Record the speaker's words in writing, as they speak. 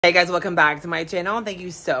Hey guys, welcome back to my channel and thank you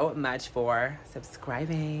so much for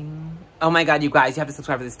subscribing. Oh my god, you guys, you have to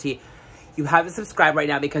subscribe for this tea. You have to subscribe right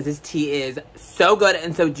now because this tea is so good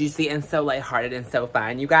and so juicy and so lighthearted and so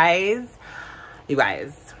fun. You guys,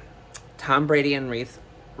 Tom Brady and Reese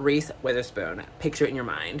Witherspoon. Picture it in your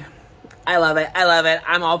mind. I love it. I love it.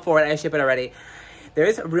 I'm all for it. I ship it already.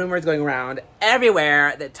 There's rumors going around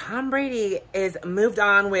everywhere that Tom Brady is moved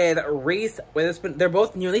on with Reese Witherspoon. They're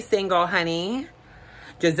both newly single, honey.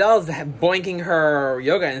 Giselle's boinking her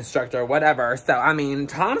yoga instructor, whatever. So, I mean,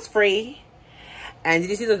 Tom's free. And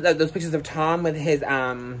did you see those pictures of Tom with his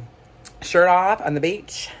shirt off on the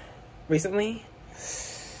beach recently?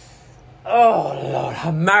 Oh, Lord,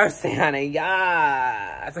 have mercy, honey.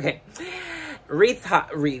 Yes. Okay. Reese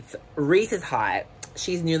is hot.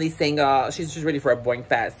 She's newly single. She's just ready for a boink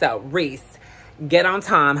fest. So, Reese, get on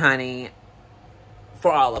Tom, honey.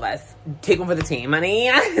 For all of us. Take one for the team, honey.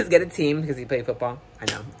 Let's get a team because he played football. I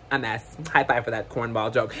know. A mess. High five for that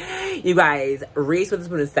cornball joke. You guys, Reese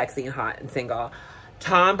Witherspoon is sexy and hot and single.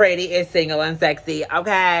 Tom Brady is single and sexy.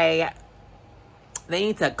 Okay. They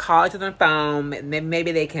need to call each other on the phone.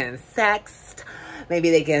 Maybe they can sext. Maybe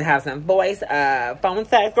they can have some phone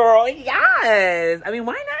sex, girl. Yes. I mean,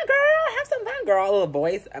 why not, girl? Have some fun, girl. A little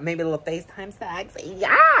voice. Maybe a little FaceTime sex.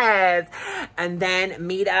 Yes. And then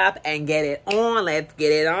meet up and get it on. Let's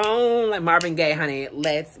get it on. Like Marvin Gaye, honey.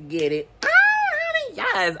 Let's get it on, honey.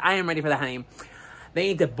 Yes. I am ready for that, honey. They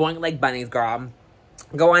need to boink like bunnies, girl.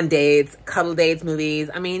 Go on dates. Cuddle dates, movies.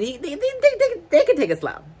 I mean, they can take it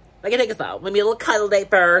slow. They can take it slow. Maybe a little cuddle date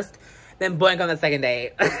first. Then boink on the second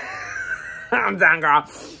date. I'm done, girl.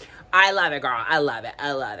 I love it, girl. I love it.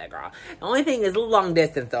 I love it, girl. The only thing is a little long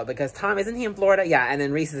distance, though, because Tom, isn't he in Florida? Yeah, and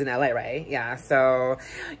then Reese is in LA, right? Yeah, so,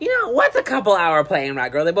 you know, what's a couple-hour plane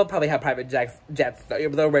ride, girl? They both probably have private jets. So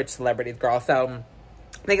they're rich celebrities, girl, so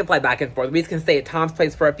they can fly back and forth. Reese can stay at Tom's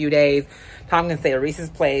place for a few days. Tom can stay at Reese's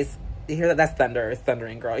place. You hear that? That's thunder. It's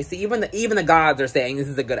thundering, girl. You see, even the gods are saying this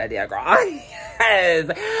is a good idea, girl. Yes.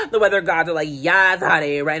 The weather gods are like, yes,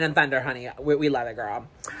 honey. Rain and thunder, honey. We love it, girl.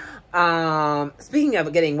 Speaking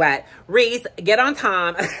of getting wet, Reese, get on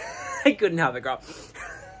Tom. I couldn't help it, girl.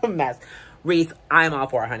 A mess. Reese, I'm all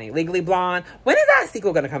for it, honey. Legally Blonde. When is that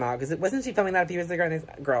sequel gonna come out? Because wasn't she filming that a few years ago?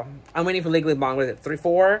 Girl, I'm waiting for Legally Blonde. What is it? 3,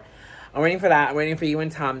 4? I'm waiting for that. I'm waiting for you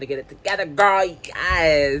and Tom to get it together, girl.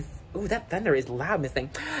 Yes. Ooh, that thunder is loud, Miss Thing.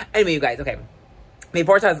 Anyway, you guys, okay.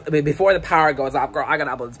 Before the power goes off, girl, I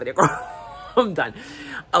gotta upload this video, girl. I'm done.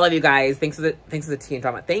 I love you guys. Thanks for the tea and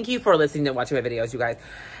drama. Thank you for listening and watching my videos, you guys.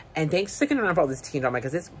 And thanks for sticking around for all this tea and drama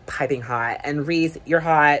because it's piping hot. And Reese, you're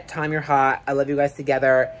hot. Tom, you're hot. I love you guys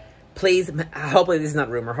together. Please, hopefully this is not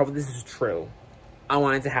rumor. Hopefully this is true. I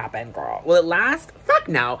want it to happen, girl. Will it last? Fuck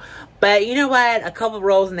no. But you know what? A couple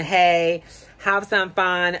rolls in the hay. Have some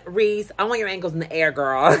fun. Reese, I want your ankles in the air,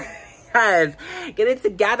 girl. Yes. Get it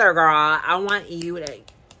together, girl. I want you to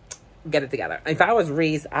get it together. If I was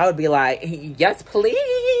Reese, I would be like, yes, please.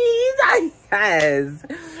 Yes.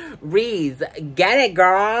 Reese, get it,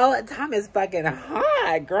 girl. Tom is fucking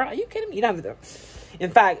hot, girl. Are you kidding me? You don't have to.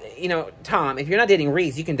 In fact, you know, Tom, if you're not dating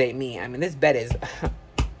Reese, you can date me. I mean, this bed is...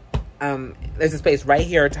 there's a space right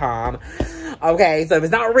here, Tom. Okay, so if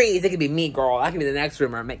it's not Reese, it could be me, girl. That could be the next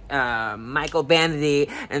rumor. Michael Vanity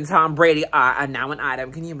and Tom Brady are now an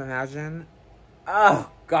item. Can you imagine? Oh,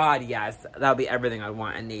 God, yes. That would be everything I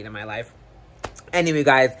want and need in my life. Anyway,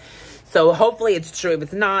 guys, so hopefully it's true. If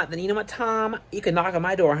it's not, then you know what, Tom? You can knock on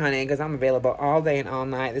my door, honey, because I'm available all day and all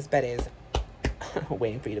night. This bed is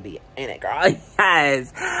waiting for you to be in it, girl.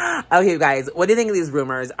 Yes. Okay, you guys, what do you think of these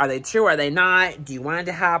rumors? Are they true? Are they not? Do you want it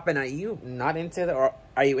to happen? Are you not into it? Or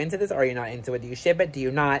are you into this? Or are you not into it? Do you ship it? Do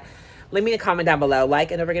you not? Leave me a comment down below.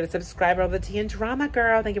 Like and don't forget to subscribe for all the tea and drama,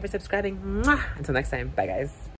 girl. Thank you for subscribing. Mwah. Until next time. Bye, guys.